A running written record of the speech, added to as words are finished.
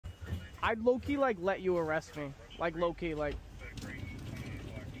I'd low-key, like, let you arrest me. Like, low-key, like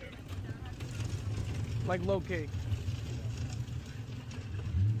low-key.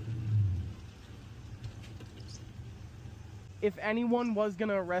 If anyone was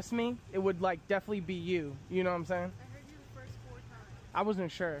gonna arrest me, it would, like, definitely be you. You know what I'm saying? I heard you the first 4 times. I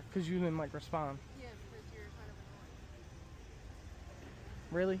wasn't sure, because you didn't, like, respond. Yeah, because you're kind of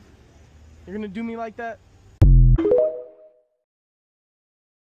Really? You're gonna do me like that?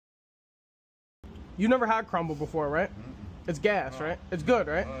 You never had crumble before, right? Mm-hmm. It's gas, right? It's good,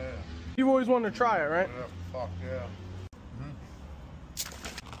 right? Oh, yeah. You've always wanted to try it, right? Yeah, fuck yeah.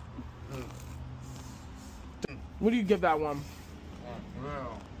 What do you give that one? Yeah.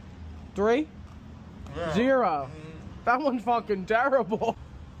 3? Yeah. 0. That one's fucking terrible.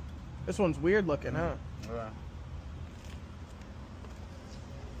 This one's weird looking, huh? Yeah.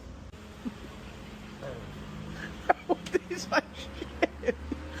 These are shit.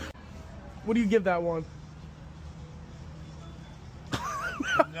 What do you give that one?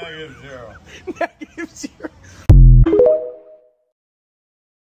 -0. -0.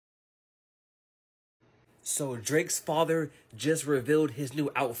 So Drake's father just revealed his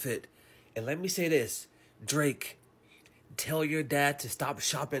new outfit. And let me say this, Drake, tell your dad to stop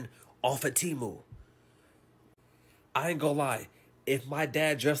shopping off of Temu. I ain't gonna lie, if my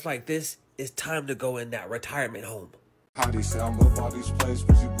dad dressed like this, it's time to go in that retirement home. How they say I'm up all these plays,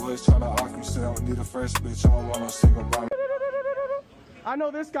 busy boys trying to off you, say I don't need a fresh bitch, I don't want no single body. I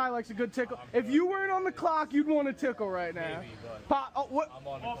know this guy likes a good tickle. If you weren't on the clock, you'd want a tickle right now. Maybe, but Pop, oh, what? I'm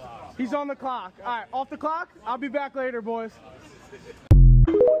on the clock. He's on the clock. All right, off the clock? I'll be back later, boys.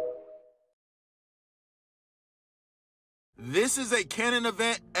 This is a canon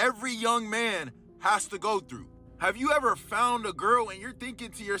event every young man has to go through. Have you ever found a girl and you're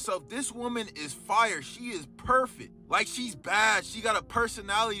thinking to yourself, this woman is fire, she is perfect. Like she's bad, she got a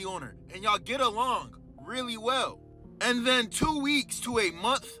personality on her, and y'all get along really well. And then 2 weeks to a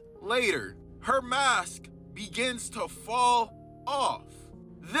month later, her mask begins to fall off.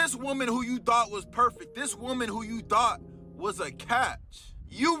 This woman who you thought was perfect, this woman who you thought was a catch,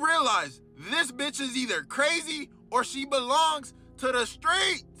 you realize this bitch is either crazy or she belongs to the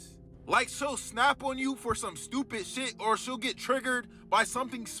streets. Like she'll snap on you for some stupid shit, or she'll get triggered by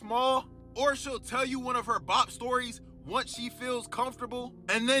something small, or she'll tell you one of her bop stories once she feels comfortable.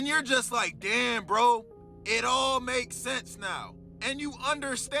 And then you're just like, damn, bro, it all makes sense now. And you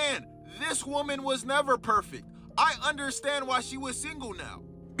understand this woman was never perfect. I understand why she was single now.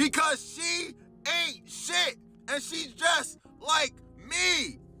 Because she ain't shit, and she's just like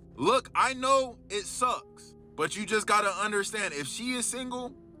me. Look, I know it sucks, but you just gotta understand, if she is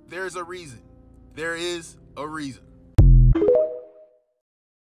single, there's a reason. There is a reason.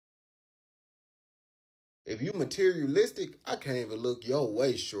 If you materialistic, I can't even look your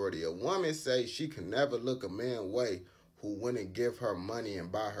way, shorty. A woman say she can never look a man way who wouldn't give her money and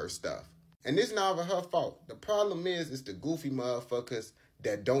buy her stuff. And it's not even her fault. The problem is, it's the goofy motherfuckers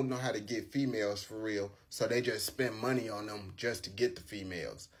that don't know how to get females for real, so they just spend money on them just to get the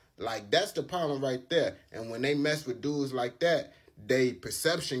females. Like, that's the problem right there. And when they mess with dudes like that, they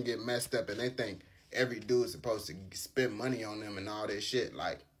perception get messed up and they think every dude's supposed to spend money on them and all that shit.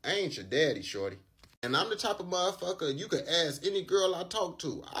 Like, I ain't your daddy, shorty. And I'm the type of motherfucker you could ask any girl I talk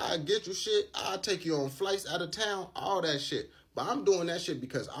to. I'll get you shit. I'll take you on flights out of town, all that shit. But I'm doing that shit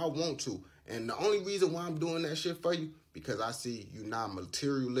because I want to. And the only reason why I'm doing that shit for you, because I see you not a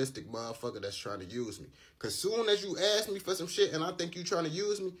materialistic motherfucker that's trying to use me. Because soon as you ask me for some shit and I think you trying to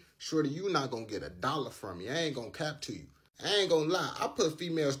use me, shorty, you not going to get $1 from me. I ain't going to cap to you. I ain't gonna lie, I put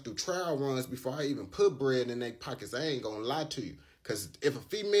females through trial runs before I even put bread in their pockets. I ain't gonna lie to you. Because if a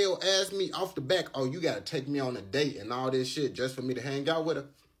female asks me off the back, oh, you gotta take me on a date and all this shit just for me to hang out with her,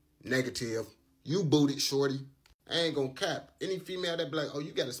 negative. You booted, shorty. I ain't gonna cap. Any female that be like, oh,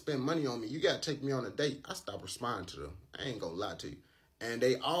 you gotta spend money on me, you gotta take me on a date, I stop responding to them. I ain't gonna lie to you. And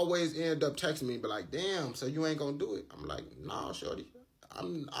they always end up texting me and be like, damn, so you ain't gonna do it? I'm like, nah, shorty.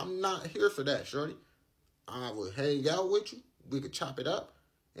 I'm not here for that, shorty. I will hang out with you. We could chop it up.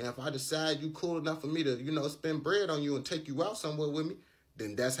 And if I decide you cool enough for me to, you know, spend bread on you and take you out somewhere with me,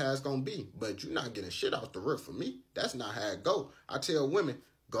 then that's how it's going to be. But you're not getting shit off the rip for me. That's not how it go. I tell women,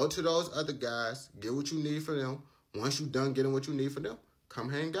 go to those other guys, get what you need for them. Once you done getting what you need for them, come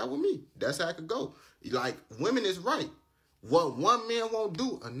hang out with me. That's how it could go. Like, women is right. What one man won't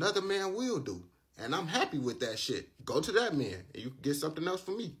do, another man will do. And I'm happy with that shit. Go to that man and you can get something else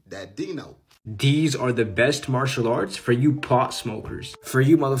from me. That Dino. These are the best martial arts for you pot smokers. For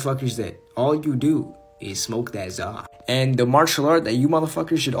you motherfuckers that all you do is smoke that za. And the martial art that you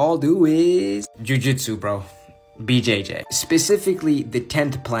motherfuckers should all do is jiu-jitsu, bro. BJJ, specifically the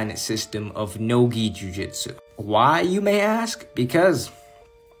 10th planet system of Nogi Jiu-Jitsu. Why, you may ask? Because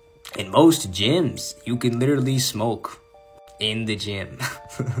in most gyms, you can literally smoke in the gym.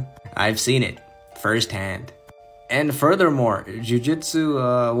 I've seen it firsthand. And furthermore, jiu-jitsu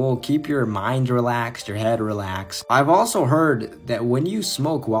will keep your mind relaxed, your head relaxed. I've also heard that when you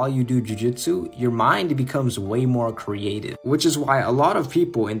smoke while you do jiu-jitsu, your mind becomes way more creative, which is why a lot of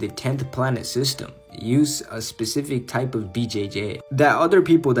people in the 10th planet system use a specific type of BJJ that other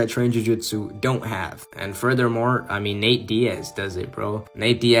people that train jiu-jitsu don't have. And furthermore, I mean, Nate Diaz does it, bro.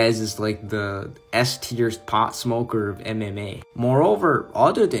 Nate Diaz is like the S-tier pot smoker of MMA. Moreover,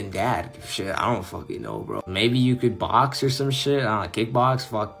 other than that, shit, I don't fucking know, bro. Maybe you could box or some shit. I don't know, kickbox,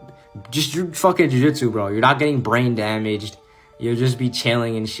 fuck. Just do fucking jiu-jitsu, bro. You're not getting brain damaged. You'll just be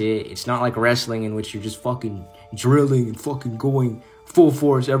chilling and shit. It's not like wrestling in which you're just fucking drilling and fucking going full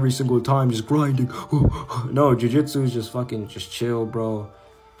force every single time, just grinding. No, jiu-jitsu is just fucking just chill, bro.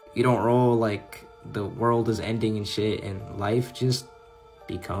 You don't roll like the world is ending and shit, and life just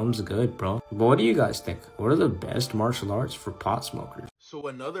becomes good, bro. But what do you guys think? What are the best martial arts for pot smokers? So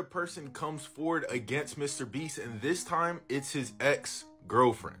another person comes forward against Mr. Beast, and this time it's his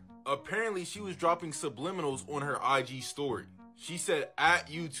ex-girlfriend. Apparently, she was dropping subliminals on her IG story. She said, at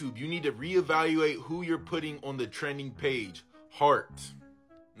YouTube, you need to reevaluate who you're putting on the trending page. Heart.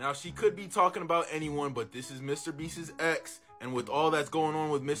 Now, she could be talking about anyone, but this is Mr. Beast's ex, and with all that's going on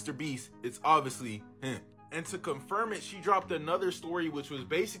with Mr. Beast, it's obviously him. And to confirm it, she dropped another story, which was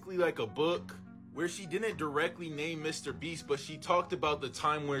basically like a book, where she didn't directly name Mr. Beast, but she talked about the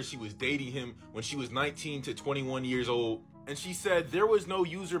time where she was dating him when she was 19 to 21 years old. And she said there was no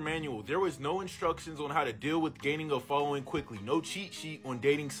user manual, there was no instructions on how to deal with gaining a following quickly, no cheat sheet on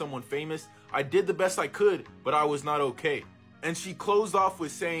dating someone famous. I did the best I could, but I was not okay. And she closed off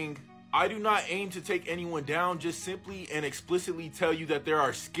with saying, I do not aim to take anyone down, just simply and explicitly tell you that there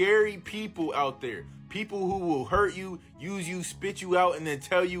are scary people out there. People who will hurt you, use you, spit you out, and then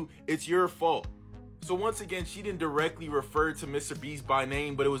tell you it's your fault. So once again, she didn't directly refer to Mr. Beast by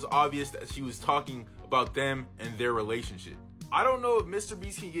name, but it was obvious that she was talking about them and their relationship. I don't know if Mr.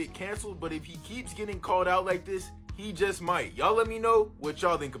 Beast can get canceled, but if he keeps getting called out like this, he just might. Y'all let me know what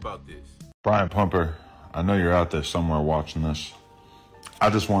y'all think about this. Brian Pumper, I know you're out there somewhere watching this. I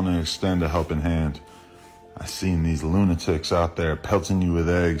just want to extend a helping hand. I've seen these lunatics out there pelting you with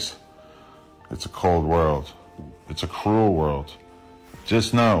eggs. It's a cold world. It's a cruel world.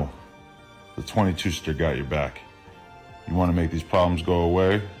 Just know, the 22-ster got your back. You want to make these problems go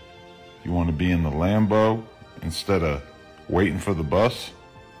away? You want to be in the Lambo instead of waiting for the bus?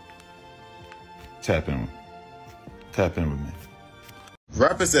 Tap in with me.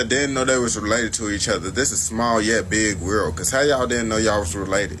 Rappers that didn't know they was related to each other. This is small yet big world. Cause how y'all didn't know y'all was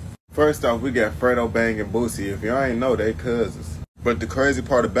related? First off, we got Fredo Bang and Boosie. If y'all ain't know, they cousins. But the crazy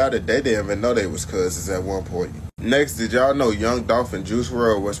part about it, they didn't even know they was cousins at one point. Next, did y'all know Young Dolph and Juice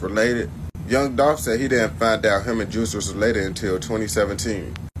WRLD was related? Young Dolph said he didn't find out him and Juice was related until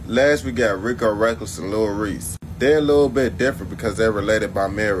 2017. Last, we got Rico Reckless and Lil Reese. They're a little bit different because they're related by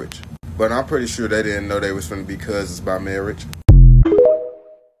marriage. But I'm pretty sure they didn't know they was going to be cousins by marriage.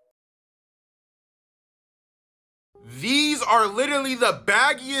 These are literally the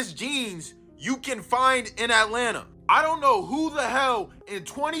baggiest jeans you can find in Atlanta. I don't know who the hell in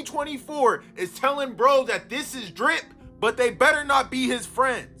 2024 is telling bro that this is drip, but they better not be his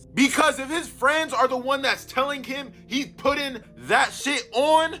friends. Because if his friends are the one that's telling him he's putting that shit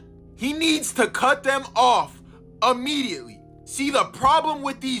on, he needs to cut them off immediately. See, the problem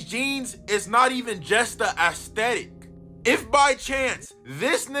with these jeans is not even just the aesthetic. If by chance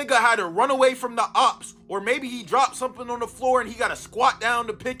this nigga had to run away from the ops, or maybe he dropped something on the floor and he got to squat down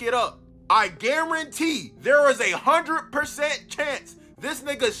to pick it up, I guarantee there is 100% chance this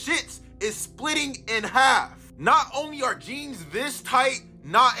nigga's shits is splitting in half. Not only are jeans this tight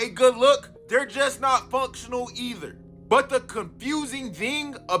not a good look, they're just not functional either. But the confusing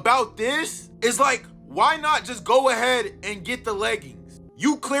thing about this is, like, why not just go ahead and get the leggings?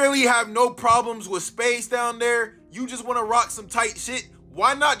 You clearly have no problems with space down there. You just want to rock some tight shit.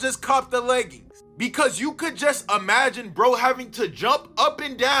 Why not just cop the leggings? Because you could just imagine bro having to jump up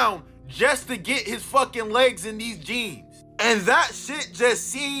and down just to get his fucking legs in these jeans. And that shit just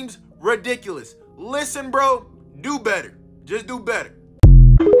seems ridiculous. Listen, bro, do better. Just do better.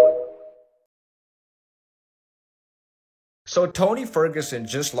 So Tony Ferguson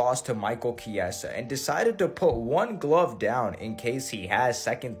just lost to Michael Chiesa and decided to put one glove down in case he has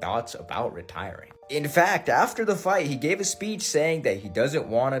second thoughts about retiring. In fact, after the fight, he gave a speech saying that he doesn't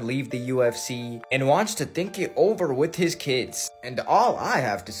want to leave the UFC and wants to think it over with his kids. And all I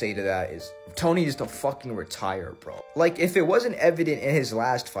have to say to that is, Tony needs to fucking retire, bro. Like, if it wasn't evident in his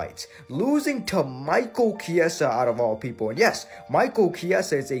last fights, losing to Michael Chiesa out of all people, and yes, Michael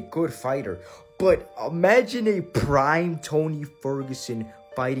Chiesa is a good fighter, but imagine a prime Tony Ferguson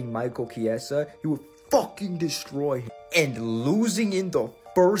fighting Michael Chiesa. He would fucking destroy him. And losing in the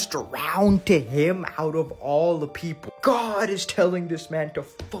first round to him out of all the people. God is telling this man to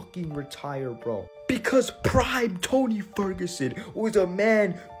fucking retire, bro. Because prime Tony Ferguson was a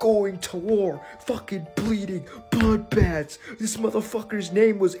man going to war, fucking bleeding, bloodbaths. This motherfucker's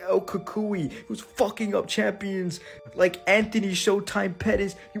name was El Kukui. He was fucking up champions like Anthony Showtime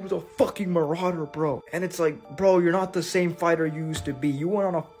Pettis. He was a fucking marauder, bro. And it's like, bro, you're not the same fighter you used to be. You went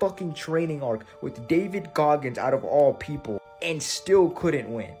on a fucking training arc with David Goggins out of all people and still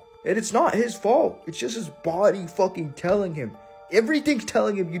couldn't win. And it's not his fault. It's just his body fucking telling him. Everything's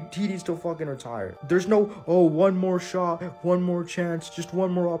telling him he needs to fucking retire. There's no, oh, one more shot, one more chance, just one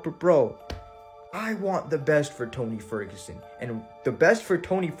more upper. Bro, I want the best for Tony Ferguson. And the best for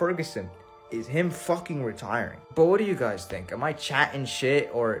Tony Ferguson is him fucking retiring. But what do you guys think? Am I chatting shit,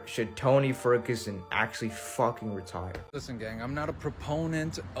 or should Tony Ferguson actually fucking retire? Listen, gang, I'm not a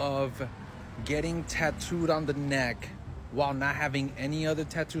proponent of getting tattooed on the neck while not having any other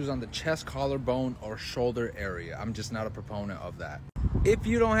tattoos on the chest, collarbone, or shoulder area. I'm just not a proponent of that. If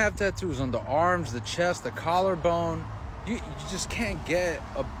you don't have tattoos on the arms, the chest, the collarbone, you just can't get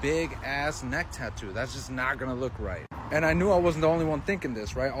a big ass neck tattoo. That's just not gonna look right. And I knew I wasn't the only one thinking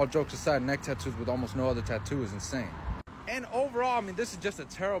this, right? All jokes aside, neck tattoos with almost no other tattoo is insane. And overall, I mean, this is just a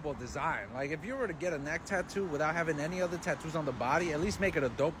terrible design. Like, if you were to get a neck tattoo without having any other tattoos on the body, at least make it a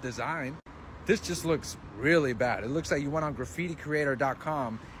dope design. This just looks really bad. It looks like you went on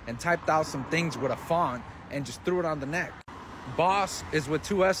graffiticreator.com and typed out some things with a font and just threw it on the neck. Boss is with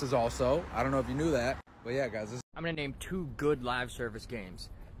 2 S's also. I don't know if you knew that. But yeah, guys. I'm going to name 2 good live service games.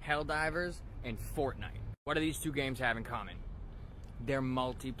 Helldivers and Fortnite. What do these 2 games have in common? They're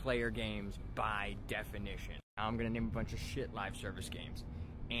multiplayer games by definition. Now I'm going to name a bunch of shit live service games.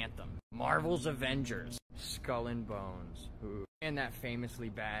 Anthem, Marvel's Avengers, Skull and Bones, and that famously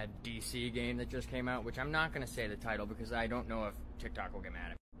bad DC game that just came out, which I'm not going to say the title because I don't know if TikTok will get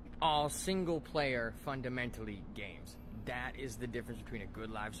mad at me. All single-player, fundamentally, games. That is the difference between a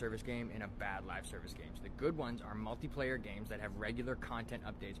good live service game and a bad live service game. The good ones are multiplayer games that have regular content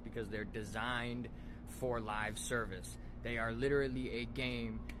updates because they're designed for live service. They are literally a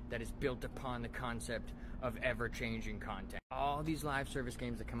game that is built upon the concept of ever-changing content. All these live service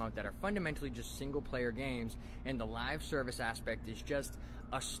games that come out that are fundamentally just single-player games, and the live service aspect is just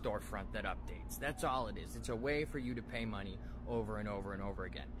a storefront that updates. That's all it is. It's a way for you to pay money over and over and over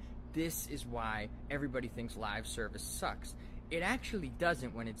again. This is why everybody thinks live service sucks. It actually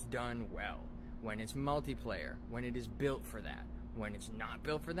doesn't when it's done well, when it's multiplayer, when it is built for that. When it's not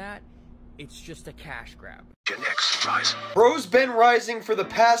built for that, it's just a cash grab. Gen X rising. Bro's been rising for the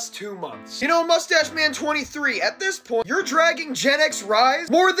past 2 months. You know, Mustache Man 23, at this point, you're dragging Gen X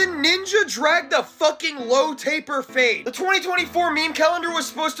rise more than Ninja dragged the fucking low taper fade. The 2024 meme calendar was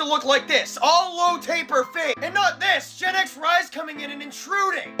supposed to look like this, all low taper fade, and not this, Gen X rise coming in and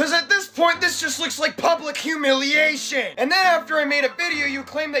intruding. Because at this point, this just looks like public humiliation. And then after I made a video, you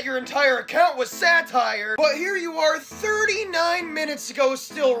claimed that your entire account was satire, but here you are 39 minutes ago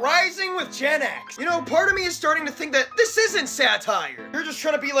still rising with Gen X. You know, part of me is starting to think that this isn't satire. You're just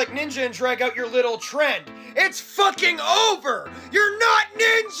trying to be like Ninja and drag out your little trend. It's fucking over! You're not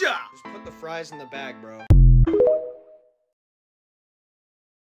Ninja! Just put the fries in the bag, bro.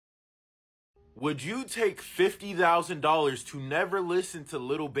 Would you take $50,000 to never listen to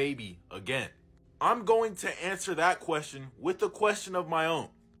Lil Baby again? I'm going to answer that question with a question of my own.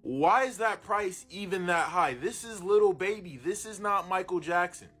 Why is that price even that high? This is Lil Baby. This is not Michael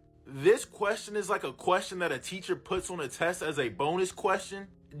Jackson. This question is like a question that a teacher puts on a test as a bonus question,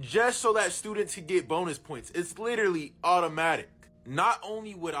 just so that students can get bonus points. It's literally automatic. Not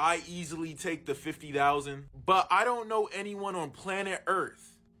only would I easily take the $50,000, but I don't know anyone on planet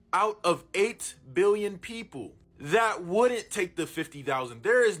Earth out of 8 billion people that wouldn't take the $50,000.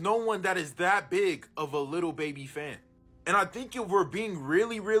 There is no one that is that big of a Lil Baby fan. And I think if we're being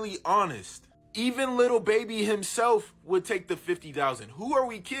really, really honest, even Lil Baby himself would take the $50,000. Who are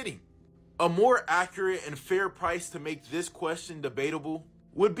we kidding? A more accurate and fair price to make this question debatable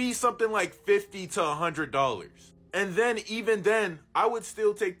would be something like $50 to $100. And then, even then, I would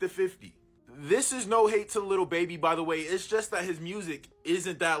still take the 50. This is no hate to Lil Baby, by the way. It's just that his music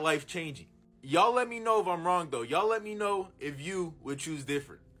isn't that life-changing. Y'all let me know if I'm wrong, though. Y'all let me know if you would choose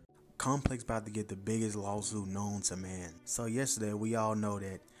different. Complex about to get the biggest lawsuit known to man. So yesterday, we all know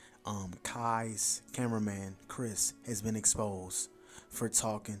that Kai's cameraman, Chris, has been exposed for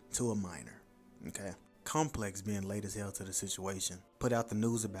talking to a minor. Okay. Complex being late as hell to the situation put out the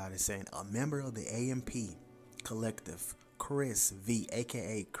news about it, saying a member of the AMP collective, Chris V,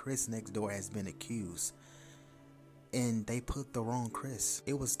 aka Chris Next Door, has been accused. And they put the wrong Chris.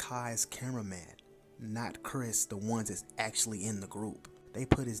 It was Ty's cameraman, not Chris, the ones that's actually in the group. They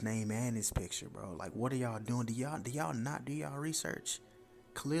put his name and his picture, bro. Like, what are y'all doing? Do y'all not do y'all research?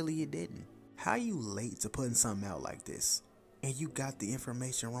 Clearly you didn't. How you late to putting something out like this? And you got the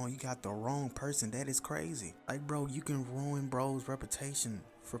information wrong. You got the wrong person. That is crazy. Like, bro, you can ruin bro's reputation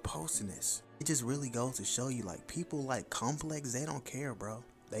for posting this. It just really goes to show you, like, people like Complex, they don't care, bro.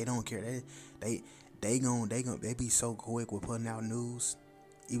 They don't care. They be so quick with putting out news,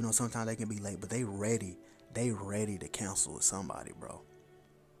 even though sometimes they can be late, but they ready to cancel with somebody, bro.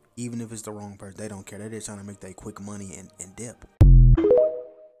 Even if it's the wrong person, they don't care. They're just trying to make that quick money and dip.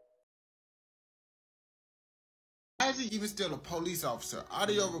 Why is he even still a police officer?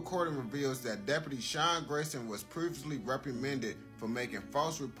 Audio recording reveals that Deputy Sean Grayson was previously reprimanded for making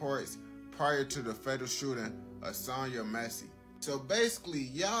false reports prior to the fatal shooting of Sonya Massey. So basically,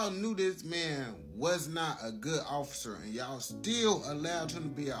 y'all knew this man was not a good officer, and y'all still allowed him to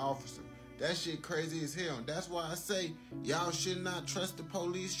be an officer. That shit crazy as hell. That's why I say y'all should not trust the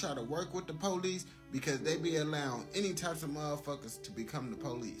police, try to work with the police, because they be allowing any types of motherfuckers to become the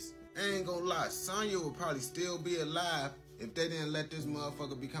police. I ain't gonna lie, Sonya would probably still be alive if they didn't let this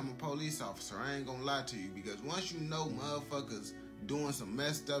motherfucker become a police officer. I ain't gonna lie to you, because once you know motherfuckers doing some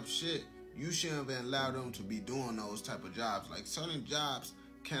messed up shit, you shouldn't have allowed them to be doing those type of jobs. Like, certain jobs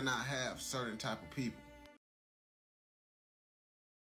cannot have certain type of people.